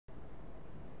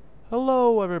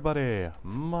Hello, everybody.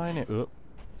 My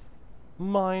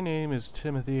name is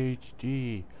Timothy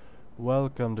HD.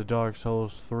 Welcome to Dark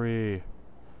Souls 3.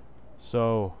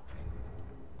 So,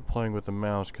 I'm playing with the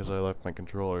mouse because I left my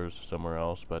controllers somewhere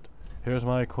else. But here's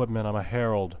my equipment. I'm a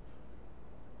herald.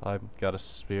 I've got a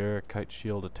spear, a kite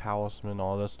shield, a talisman,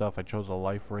 all that stuff. I chose a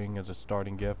life ring as a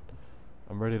starting gift.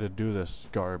 I'm ready to do this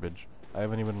garbage. I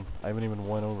haven't even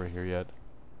went over here yet.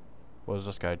 What has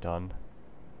this guy done?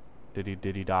 Did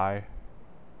he die?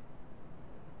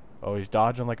 Oh, he's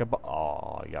dodging like a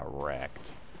oh, he got wrecked.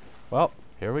 Well,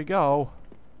 here we go.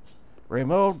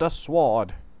 Remove the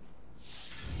sword.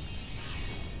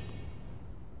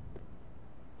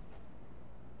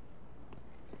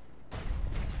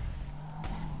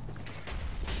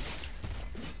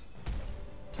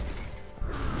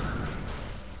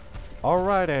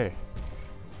 Alrighty.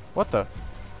 What the?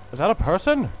 Is that a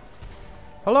person?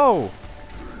 Hello?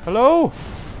 Hello?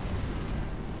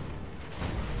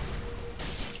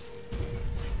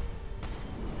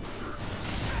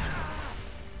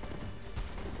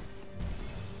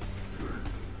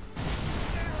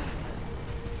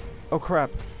 Oh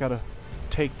crap, gotta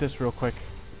take this real quick.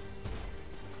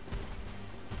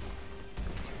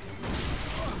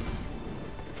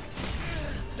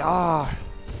 Ah!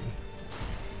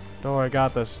 Don't worry, I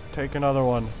got this. Take another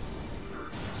one.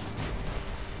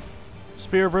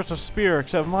 Spear versus spear,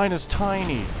 except mine is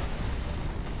tiny.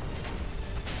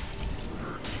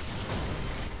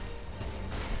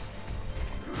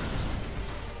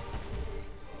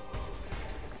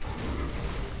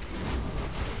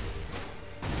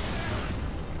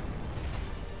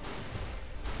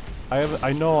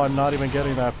 I know I'm not even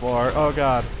getting that far. Oh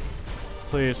god.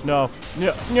 Please, no.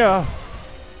 No. No.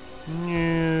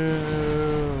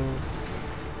 No.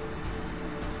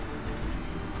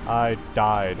 I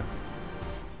died.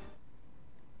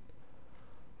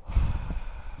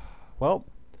 Well,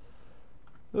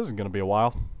 this is gonna be a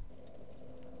while.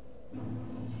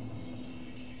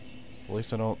 At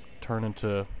least I don't turn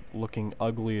into looking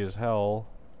ugly as hell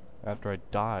after I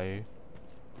die.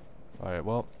 Alright,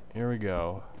 well, here we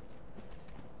go.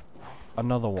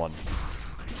 Another one.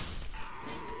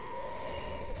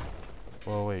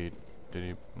 Oh wait, did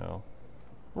he? No.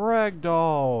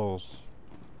 Ragdolls!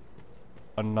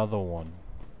 Another one.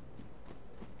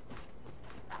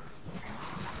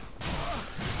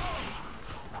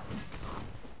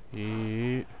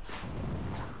 Eat.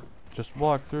 Just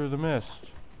walk through the mist.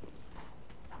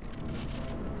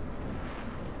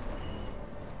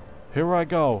 Here I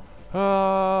go.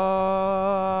 Ah!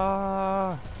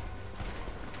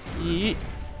 Eat.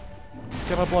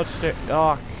 Get my blood stick.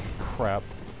 Oh, crap.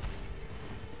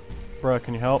 Bruh,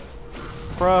 can you help?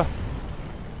 Bruh!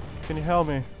 Can you help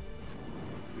me?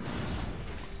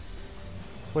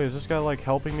 Wait, is this guy like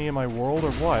helping me in my world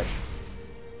or what?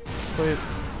 Please.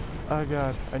 Oh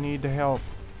god, I need the help.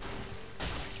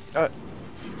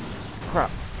 Crap.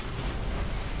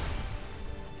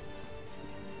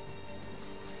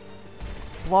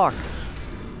 Block.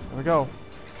 There we go.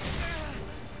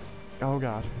 Oh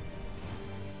god.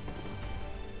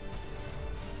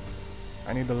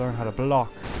 I need to learn how to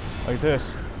block. Like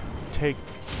this. Take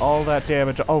all that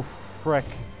damage. Oh, frick.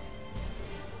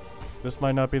 This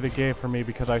might not be the game for me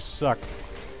because I suck.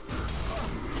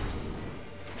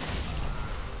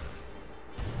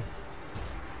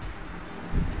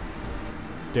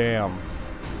 Damn.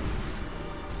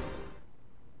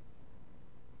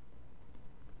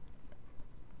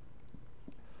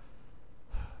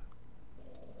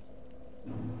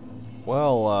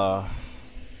 Well,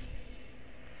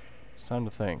 it's time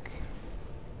to think.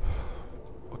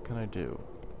 What can I do?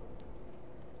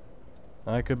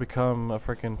 I could become a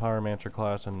frickin' Pyromancer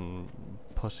class and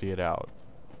pussy it out.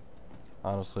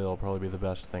 Honestly, it'll probably be the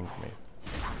best thing for me.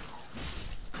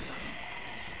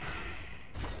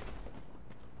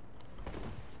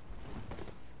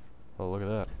 Oh, look at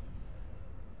that.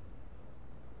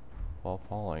 While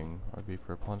falling, RB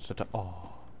for a plunge to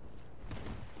oh.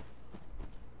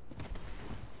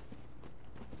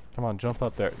 Come on, jump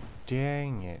up there.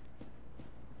 Dang it.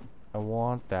 I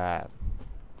want that.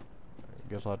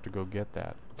 I guess I'll have to go get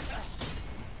that.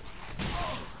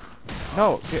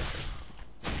 No!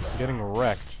 I'm getting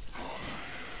wrecked.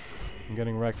 I'm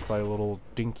getting wrecked by a little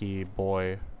dinky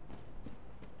boy.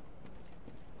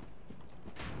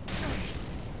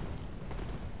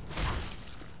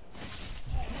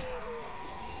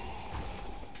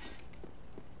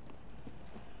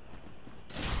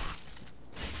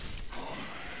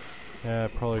 Yeah, I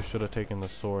probably should have taken the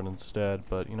sword instead,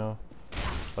 but you know,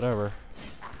 whatever.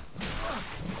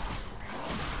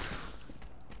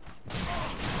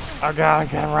 Oh god, I'm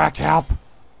getting wrecked, help!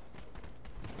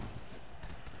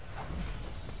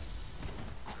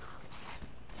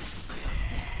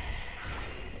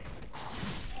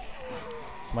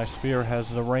 My spear has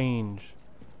the range.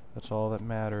 That's all that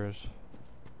matters.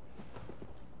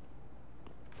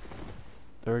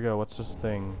 There we go. What's this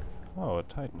thing? Oh, a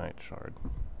Titanite shard.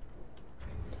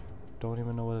 Don't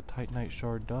even know what a Titanite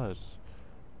shard does.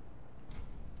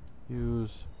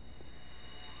 Use.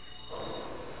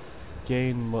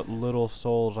 Gain what little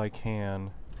souls I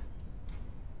can.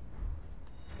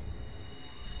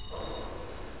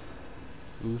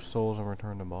 Lose souls and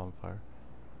return to bonfire.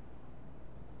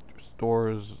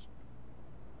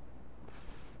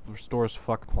 Restores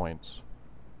fuck points.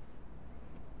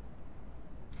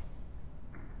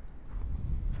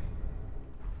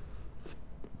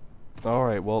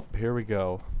 Alright, well, here we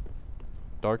go.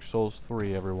 Dark Souls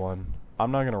 3, everyone.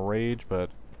 I'm not gonna rage, but...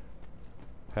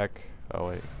 Heck. Oh,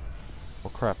 wait.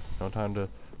 Well, crap. No time to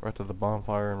rush to the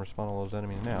bonfire and respawn all those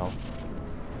enemies now.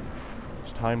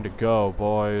 It's time to go,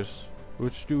 boys.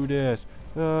 Let's do this.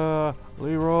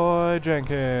 Leroy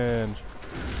Jenkins.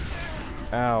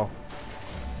 Ow.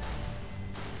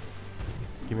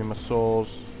 Give me my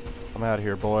souls. I'm out of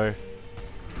here, boy.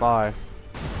 Bye.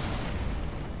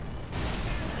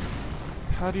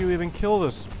 How do you even kill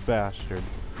this bastard?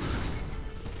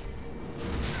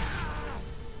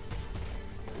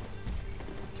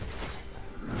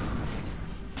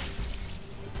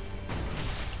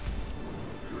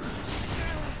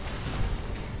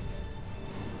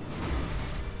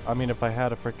 I mean, if I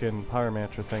had a frickin'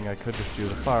 Pyromancer thing, I could just do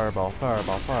the fireball,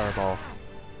 fireball, fireball.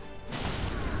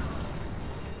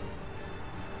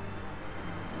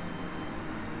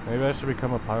 Maybe I should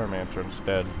become a Pyromancer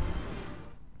instead.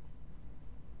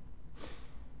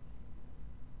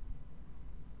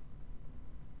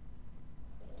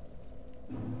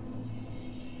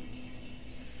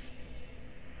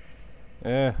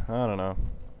 I don't know.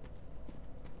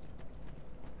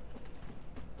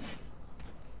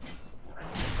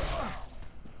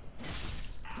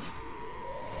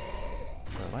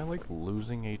 Am I like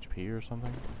losing HP or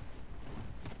something?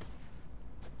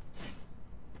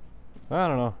 I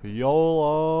don't know.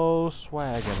 YOLO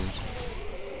swaggins.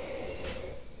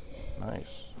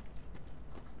 Nice.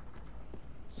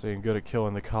 Saying good at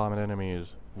killing the common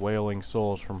enemies. Wailing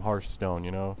souls from Hearthstone,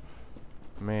 you know?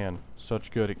 Man,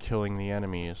 such good at killing the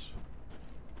enemies.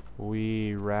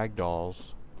 We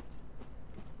ragdolls.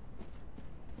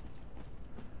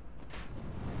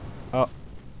 Oh,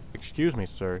 excuse me,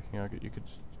 sir. You know, you could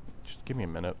just give me a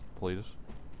minute, please.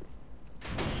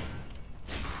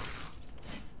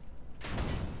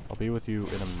 I'll be with you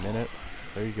in a minute.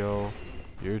 There you go.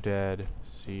 You're dead.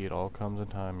 See, it all comes in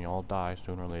time. You all die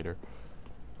sooner or later.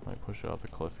 Might push it off the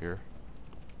cliff here.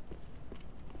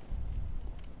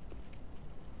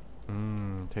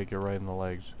 Take it right in the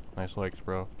legs. Nice legs,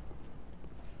 bro.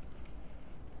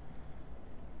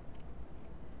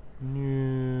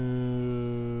 No.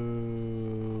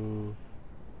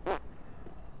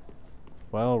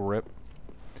 Well, rip.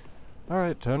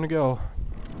 Alright, time to go.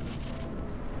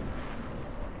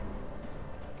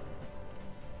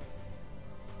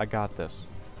 I got this.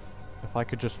 If I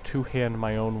could just two-hand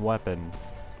my own weapon.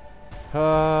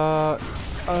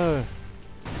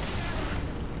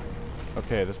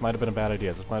 Okay, this might have been a bad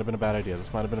idea. This might have been a bad idea.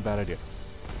 This might have been a bad idea.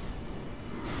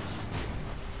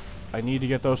 I need to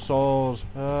get those souls.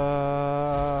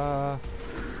 There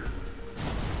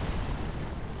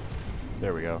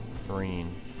we go.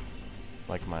 Green.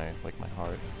 Like my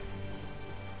heart.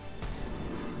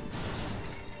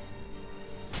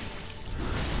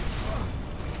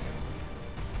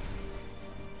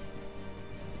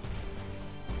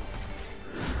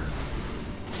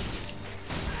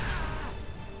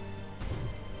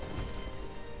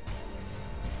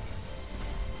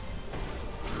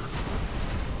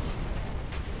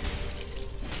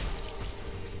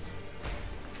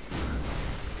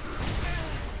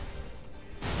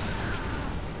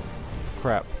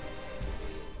 Crap.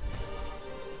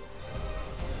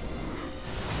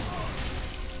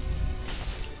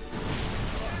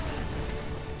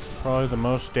 Probably the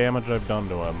most damage I've done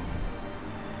to him.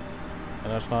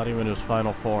 And that's not even his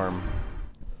final form.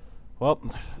 Well.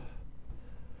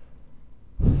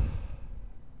 You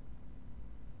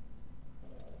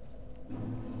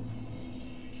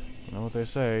know what they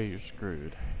say, you're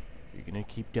screwed. You're gonna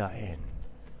keep dying.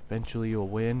 Eventually you'll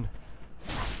win.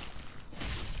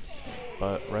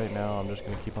 But right now, I'm just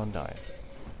gonna keep on dying.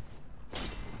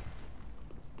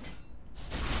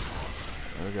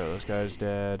 There we go, this guy's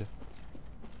dead.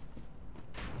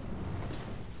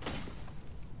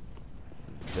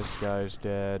 This guy's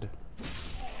dead.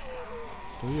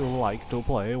 Do you like to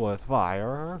play with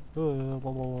fire?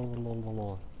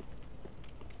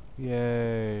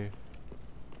 Yay.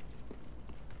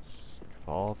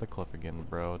 Fall off the cliff again,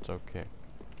 bro, it's okay.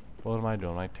 What am I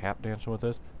doing? Am I tap dancing with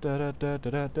this? Da da da da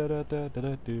da da da da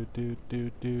da do do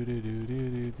do do do do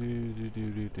do do do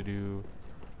do do do.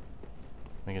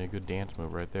 Making a good dance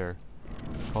move right there.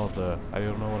 Called the I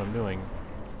don't know what I'm doing.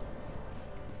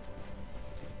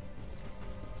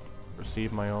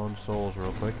 Receive my own souls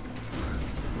real quick.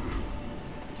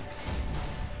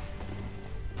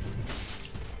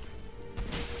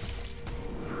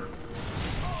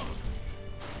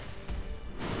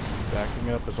 Backing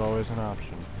up is always an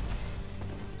option.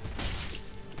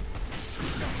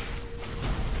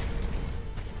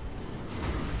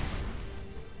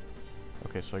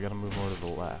 Okay, so I gotta move more to the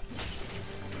left.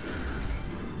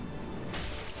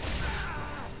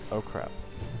 Oh crap.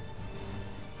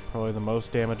 Probably the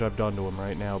most damage I've done to him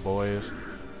right now, boys.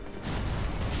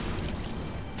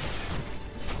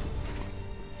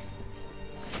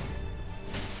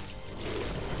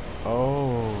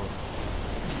 Oh.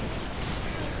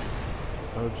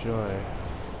 Oh joy.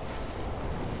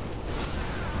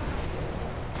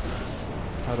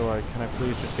 Can I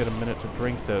please just get a minute to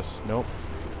drink this? Nope.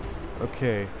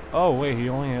 Okay. Oh wait, he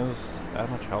only has that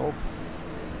much health?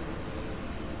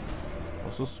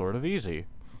 This is sort of easy.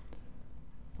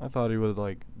 I thought he would,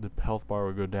 like, the health bar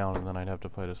would go down and then I'd have to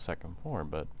fight his second form,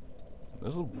 but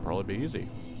this will probably be easy.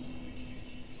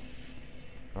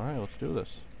 Alright, let's do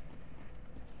this.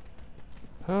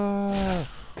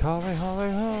 Kamehameha!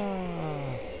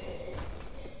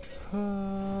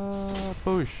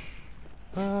 Boosh!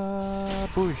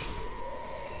 Boosh!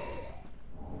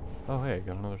 Oh hey,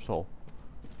 got another soul.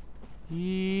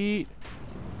 Yeet!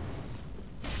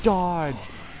 Dodged!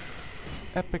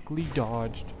 Epically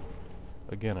dodged.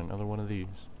 Again, another one of these.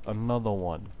 Another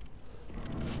one.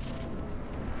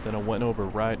 Then I went over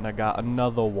right and I got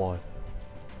another one.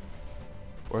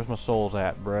 Where's my souls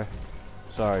at, bruh?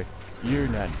 Sorry. You're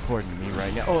not important to me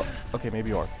right now. Oh, okay,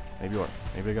 maybe you are. Maybe you are.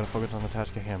 Maybe I gotta focus on the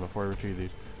task at hand before I retrieve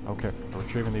these. Okay, I'm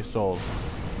retrieving these souls.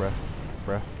 Bruh.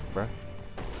 Bruh. Bruh.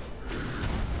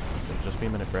 Just be a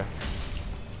minute, bruh.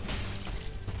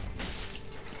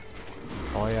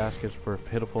 All I ask is for a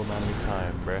pitiful amount of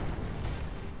time, bruh.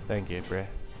 Thank you, bruh.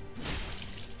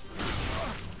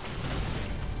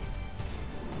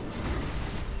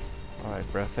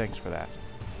 Alright, bruh, thanks for that.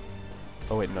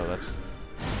 Oh wait, no, that's...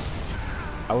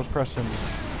 I was pressing...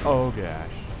 Oh gosh.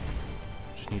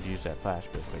 Just need to use that flash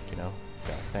real quick, you know?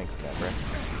 Yeah, thanks for that, bruh.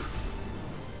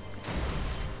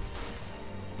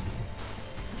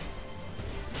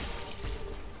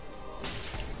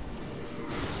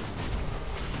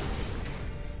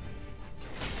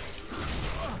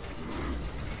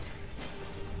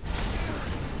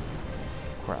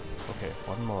 Crap. Okay,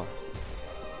 one more.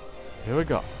 Here we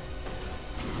go.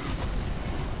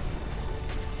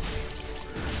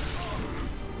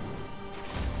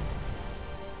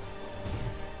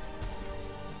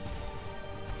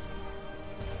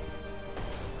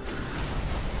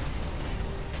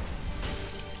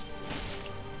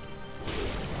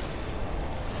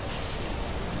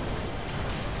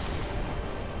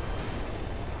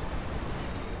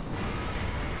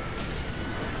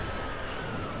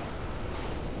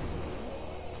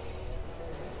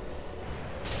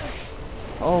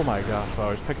 Oh my gosh, wow,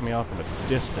 he's picking me off from a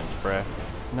distance, bruh.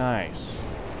 Nice.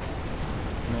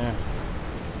 Nah.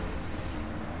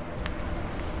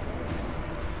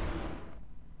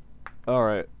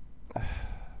 Alright.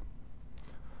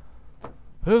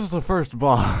 This is the first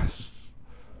boss.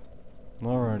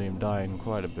 Already I'm dying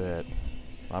quite a bit.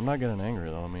 I'm not getting angry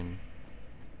though, I mean,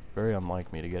 very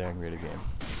unlike me to get angry at a game.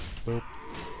 Boop.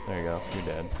 There you go, you're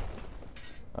dead.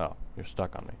 Oh, you're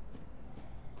stuck on me.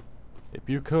 If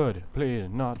you could, please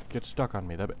not get stuck on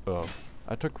me. Oh,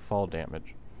 I took fall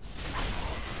damage.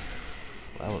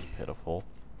 That was pitiful.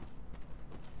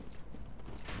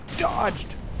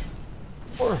 Dodged!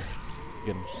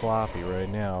 Getting sloppy right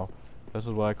now. This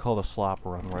is what I call the slop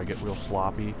run, where I get real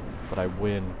sloppy, but I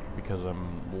win because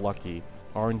I'm lucky.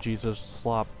 RNG's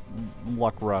slop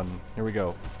luck run. Here we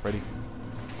go. Ready?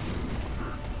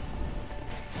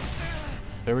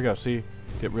 There we go. See?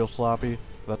 Get real sloppy.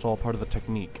 That's all part of the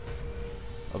technique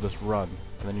of this run.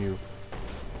 And then you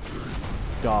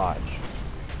dodge.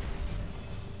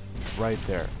 Right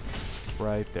there.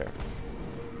 Right there.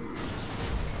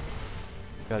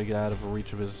 Gotta get out of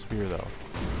reach of his spear though.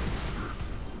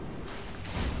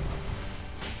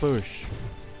 Push.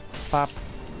 Pop.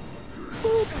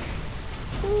 Boop.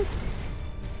 Boop.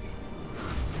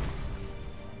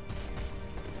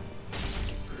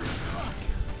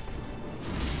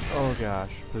 Oh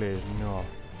gosh, please, no.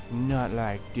 Not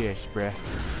like this, bruh.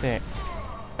 Thanks.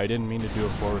 I didn't mean to do a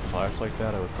forward slash like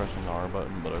that. I was pressing the R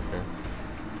button, but okay.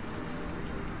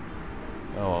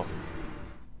 Oh well.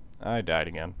 I died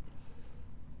again.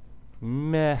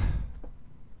 Meh.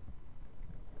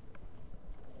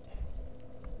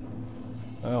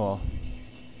 Oh well.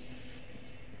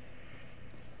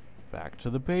 Back to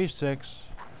the basics.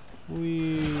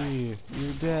 Whee!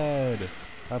 You're dead.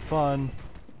 Have fun.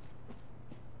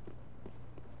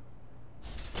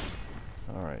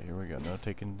 Alright, here we go. No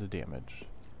taking the damage.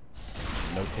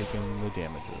 No taking the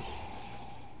damages.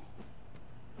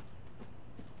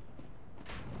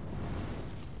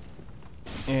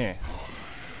 Eh.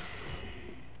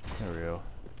 There we go.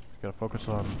 Gotta focus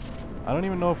on... I don't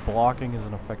even know if blocking is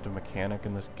an effective mechanic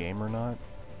in this game or not.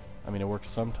 I mean, it works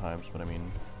sometimes, but I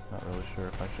mean, not really sure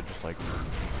if I should just like...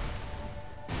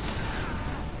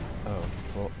 Oh,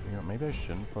 well, you know, maybe I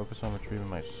shouldn't focus on retrieving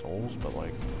my souls, but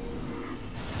like...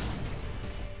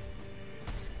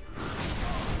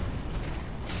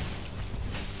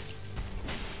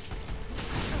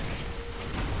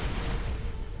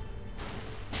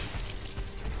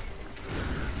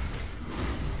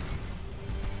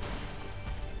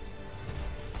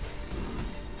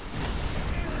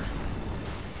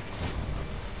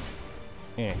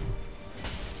 Eh.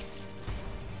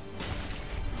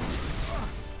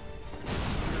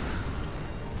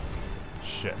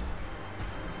 Shit.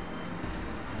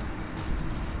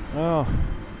 Oh.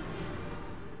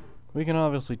 We can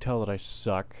obviously tell that I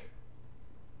suck.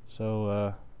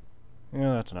 So,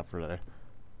 yeah, that's enough for today.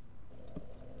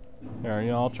 Here,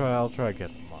 you know, I'll try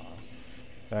again tomorrow.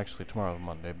 Actually, tomorrow's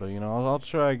Monday, but, you know, I'll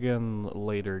try again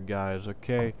later, guys,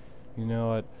 okay? You know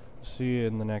what? See you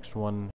in the next one.